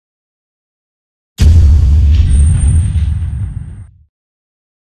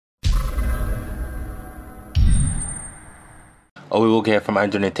OAWALKER here from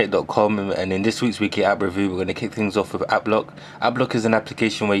AndroidandTech.com, and in this week's weekly app review, we're going to kick things off with AppLock. AppLock is an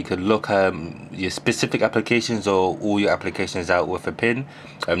application where you could lock your specific applications or all your applications out with a pin.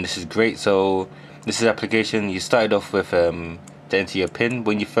 This is great. So this is an application you started off with to enter your pin.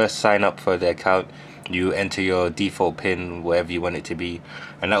 When you first sign up for the account, you enter your default pin, whatever you want it to be,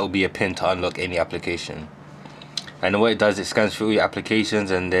 and that will be a pin to unlock any application. And what it does, it scans through your applications,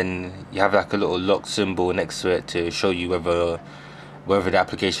 and then you have like a little lock symbol next to it to show you whether the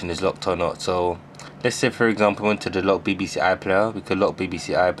application is locked or not. So let's say, for example, we wanted to lock BBC iPlayer. We could lock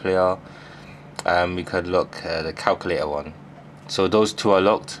BBC iPlayer, we could lock the calculator one. So those two are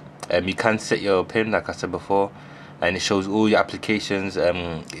locked. You can set your pin, like I said before, and it shows all your applications.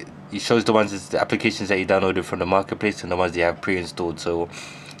 It shows the applications that you downloaded from the marketplace and the ones that you have pre-installed. So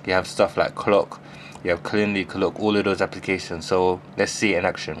you have stuff like Clock, you have Calendar, you can lock all of those applications. So let's see it in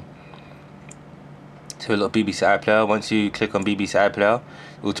action. So we lock BBC iPlayer. Once you click on BBC iPlayer,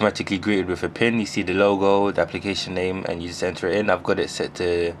 you're automatically greeted with a pin. You see the logo, the application name, and you just enter it in. I've got it set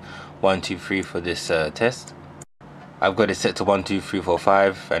to 1, 2, 3 for this test. I've got it set to 1, 2, 3, 4,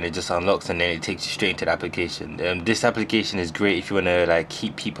 5, and it just unlocks, and then it takes you straight into the application. This application is great if you want to like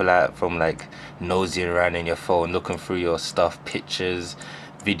keep people out from like nosing around in your phone, looking through your stuff, pictures,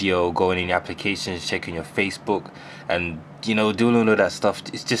 video, going in your applications, checking your Facebook, and doing all of that stuff.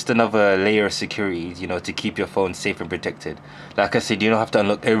 It's just another layer of security, to keep your phone safe and protected. Like I said, you don't have to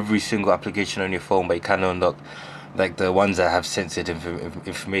unlock every single application on your phone, but you can unlock like the ones that have sensitive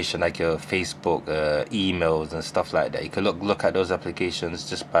information, like your Facebook, emails and stuff like that. You can look at those applications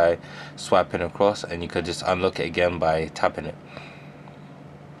just by swiping across, and you could just unlock it again by tapping it.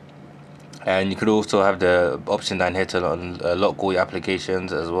 And you could also have the option down here to lock all your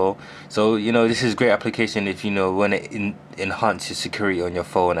applications as well. So this is a great application if you want to enhance your security on your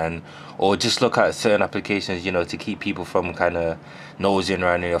phone, or just look at certain applications to keep people from kind of nosing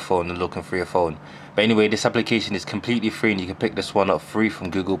around in your phone and looking through your phone. But anyway, this application is completely free, and you can pick this one up free from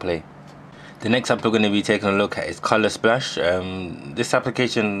Google Play. The next app we're going to be taking a look at is Color Splash. This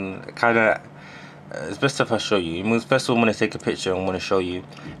application kind of it's best if I show you. First of all, I'm going to take a picture and want to show you.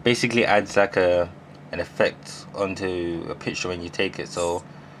 Basically adds like an effect onto a picture when you take it. So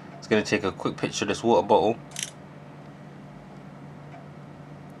it's going to take a quick picture of this water bottle.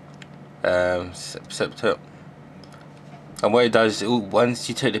 And what it does, once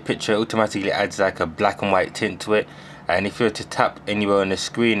you take the picture, it automatically adds like a black and white tint to it. And if you were to tap anywhere on the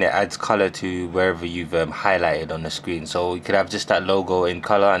screen, it adds color to wherever you've highlighted on the screen. So you could have just that logo in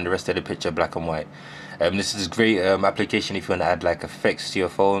color and the rest of the picture black and white. This is a great application if you want to add like effects to your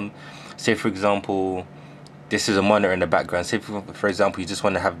phone. Say for example, this is a monitor in the background. Say for example, you just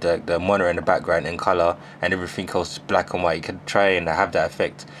want to have the monitor in the background in color and everything else black and white. You could try and have that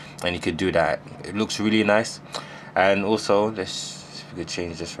effect, and you could do that. It looks really nice. And also, let's see if we could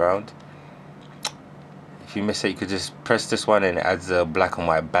change this round. If you miss it, you could just press this one and it adds a black and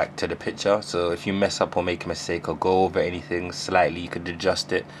white back to the picture. So if you mess up or make a mistake or go over anything slightly, you could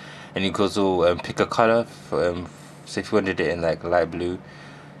adjust it. And you could also pick a color. So if you wanted it in like light blue,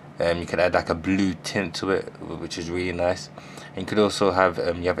 you could add like a blue tint to it, which is really nice. And you could also have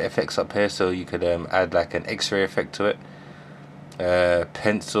you have effects up here, so you could add like an X-ray effect to it,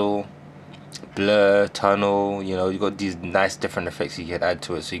 pencil, blur, tunnel. You got these nice different effects you could add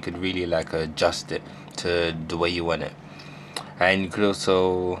to it, so you could really like adjust it to the way you want it. And you could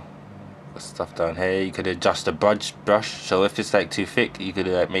also stuff down here, you could adjust the brush, so if it's like too thick, you could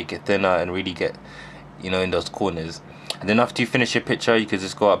like make it thinner and really get in those corners. And then after you finish your picture, you could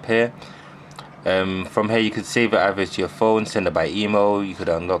just go up here. From here you could save it either to your phone, send it by email. You could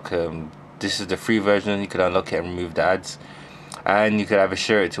unlock this is the free version. You could unlock it and remove the ads. And you could either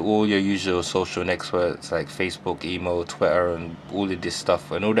share it to all your usual social networks like Facebook, email, Twitter, and all of this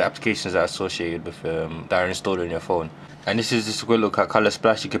stuff, and all the applications that are associated with that are installed on your phone. And this is just a good look at Color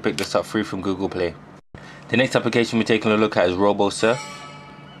Splash. You can pick this up free from Google Play. The next application we're taking a look at is RoboSurf.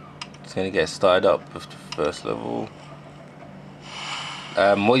 It's going to get started up with the first level.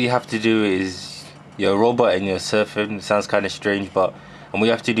 What you have to do is you're a robot and you're surfing. It sounds kind of strange, but what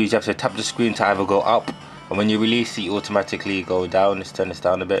you have to do is you have to tap the screen to either go up, and when you release it, you automatically go down. Let's turn this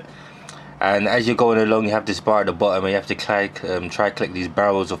down a bit. And as you're going along, you have this bar at the bottom, and you have to try collect these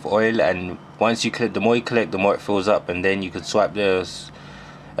barrels of oil. And once you collect, the more you collect, the more it fills up. And then you could swipe this,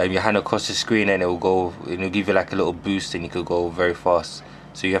 your hand across the screen, and it'll give you like a little boost, and you could go very fast.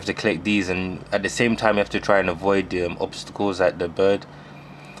 So you have to collect these, and at the same time, you have to try and avoid the obstacles like the bird.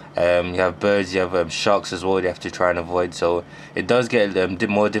 You have birds, you have sharks as well. You have to try and avoid. So it does get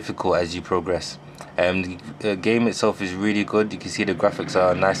more difficult as you progress. The game itself is really good. You can see the graphics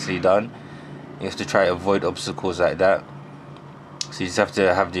are nicely done. You have to try to avoid obstacles like that. So you just have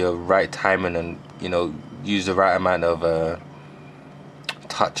to have the right timing and, you know, use the right amount of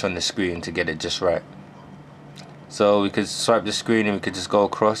touch on the screen to get it just right. So we could swipe the screen and we could just go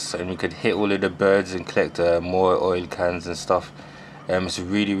across and we could hit all of the birds and collect more oil cans and stuff. It's a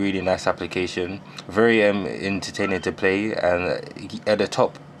really nice application, very entertaining to play. And at the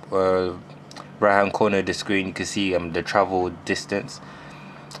top right hand corner of the screen you can see the travel distance.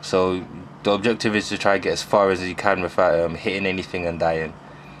 So the objective is to try to get as far as you can without hitting anything and dying.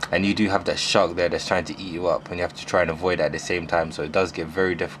 And you do have that shark there that's trying to eat you up, and you have to try and avoid it at the same time, so it does get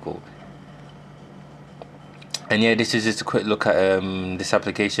very difficult. And yeah, this is just a quick look at this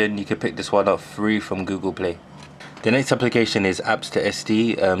application. You can pick this one up free from Google Play. The next application is Apps to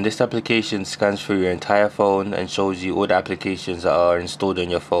SD. This application scans through your entire phone and shows you all the applications that are installed on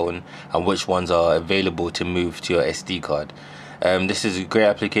your phone and which ones are available to move to your SD card. This is a great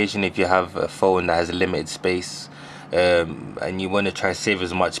application if you have a phone that has a limited space and you want to try to save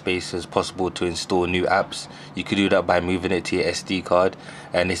as much space as possible to install new apps. You could do that by moving it to your SD card,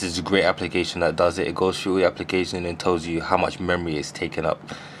 and this is a great application that does it. It goes through the application and tells you how much memory it's taken up.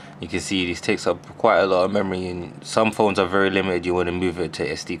 You can see this takes up quite a lot of memory, and some phones are very limited. You want to move it to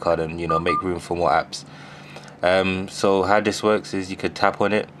SD card and, you know, make room for more apps. So how this works is you could tap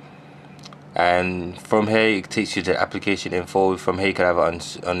on it, and from here it takes you to application info. From here you can have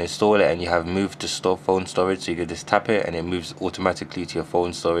uninstall it, and you have move to store phone storage, so you could just tap it and it moves automatically to your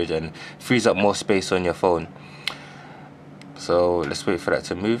phone storage and frees up more space on your phone. So let's wait for that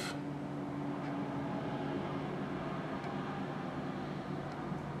to move.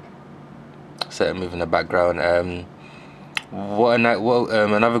 Set it move in the background.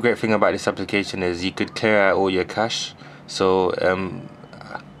 Another great thing about this application is you could clear out all your cache. So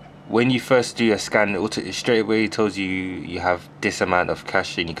when you first do a scan, it straight away tells you you have this amount of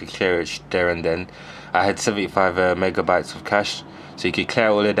cache, and you could clear it there and then. I had 75 megabytes of cache, so you could clear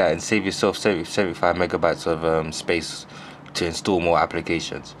all of that and save yourself 75 megabytes of space to install more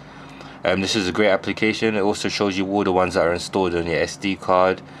applications. This is a great application. It also shows you all the ones that are installed on your SD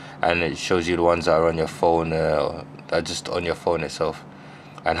card, and it shows you the ones that are on your phone, just on your phone itself,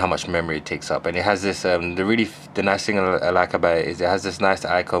 and how much memory it takes up. And it has this the nice thing I like about it is it has this nice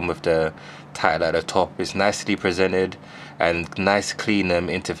icon with the title at the top. It's nicely presented and nice clean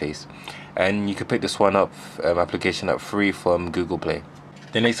interface. And you can pick this one up, application up free from Google Play.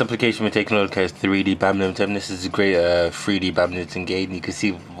 The next application we're taking a look at is 3D Badminton. This is a great 3D badminton game. You can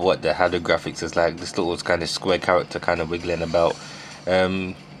see how the graphics is like. This little kind of square character kind of wiggling about.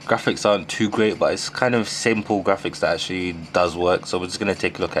 Graphics aren't too great, but it's kind of simple graphics that actually does work. So we're just going to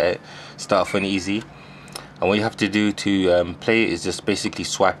take a look at it. Start off on easy. And what you have to do to play it is just basically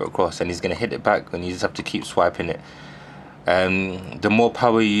swipe it across, and he's going to hit it back, and you just have to keep swiping it. The more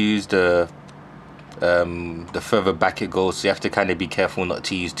power you use, the further back it goes, so you have to kind of be careful not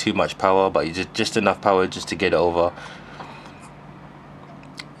to use too much power, but you just enough power just to get it over.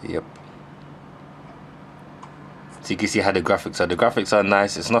 Yep. So you can see how the graphics are. The graphics are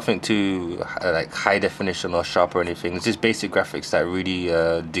nice. It's nothing too like high definition or sharp or anything. It's just basic graphics that really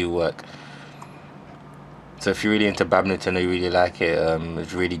do work. So if you're really into badminton or you really like it,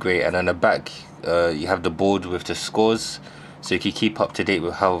 it's really great. And on the back you have the board with the scores, so you can keep up to date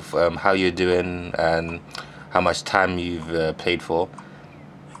with how you're doing and how much time you've played for.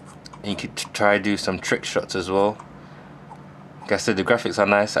 And you could try to do some trick shots as well. Like I said, the graphics are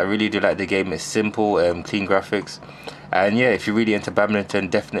nice. I really do like the game. It's simple, clean graphics. And yeah, if you're really into badminton,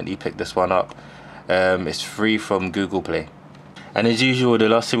 definitely pick this one up. It's free from Google Play. And as usual, the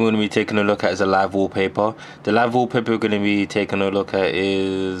last thing we're going to be taking a look at is a live wallpaper. The live wallpaper we're going to be taking a look at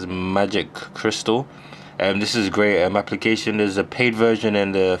is Magic Crystal. This is a great application. There's a paid version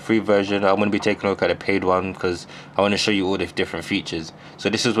and a free version. I'm going to be taking a look at the paid one because I want to show you all the different features. So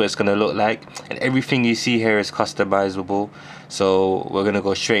this is what it's going to look like, and everything you see here is customizable. So we're going to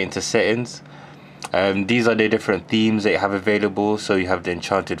go straight into settings. These are the different themes that you have available. So you have the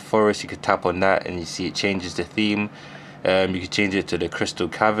Enchanted Forest. You can tap on that and you see it changes the theme. You can change it to the Crystal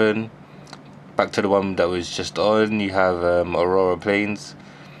Cavern. Back to the one that was just on, you have Aurora Plains.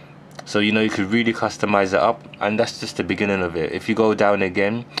 So you know, you could really customize it up, and that's just the beginning of it. If you go down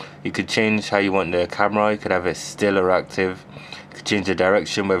again, you could change how you want the camera. You could have it still or active. You could change the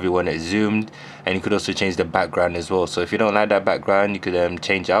direction, whether you want it zoomed, and you could also change the background as well. So if you don't like that background, you could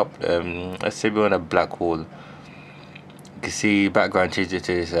change it up. Let's say we want a black wall. You can see background, change it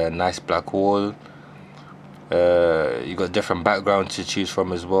to this nice black wall. You got different backgrounds to choose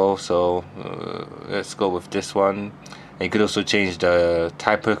from as well. So let's go with this one. And you could also change the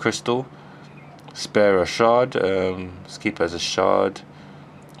type of crystal, spare or shard. Let's keep it as a shard.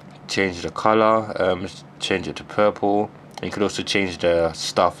 Change the color, change it to purple, And you could also change the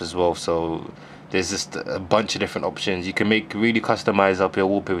stuff as well. So there's just a bunch of different options. You can really customize up your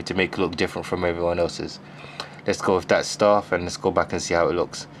wallpaper to make it look different from everyone else's. Let's go with that stuff and let's go back and see how it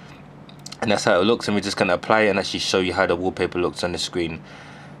looks. And that's how it looks, and we're just gonna apply it and actually show you how the wallpaper looks on the screen.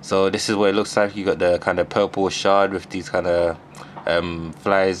 So this is what it looks like. You got the kind of purple shard with these kind of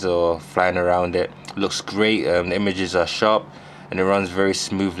flies or flying around it. Looks great. The images are sharp and it runs very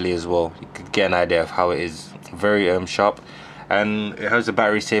smoothly as well. You could get an idea of how it is. Very sharp, and it has a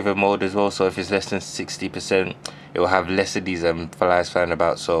battery saver mode as well. So if it's less than 60%, it will have less of these flies flying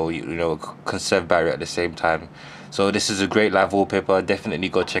about. So you know, conserve battery at the same time. So this is a great live wallpaper. Definitely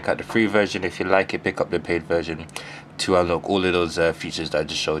go check out the free version. If you like it, pick up the paid version to unlock all of those features that I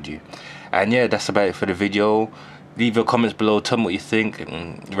just showed you. And yeah, that's about it for the video. Leave your comments below, tell me what you think,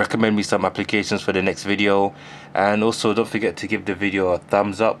 and recommend me some applications for the next video. And also don't forget to give the video a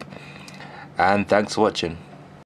thumbs up, and thanks for watching.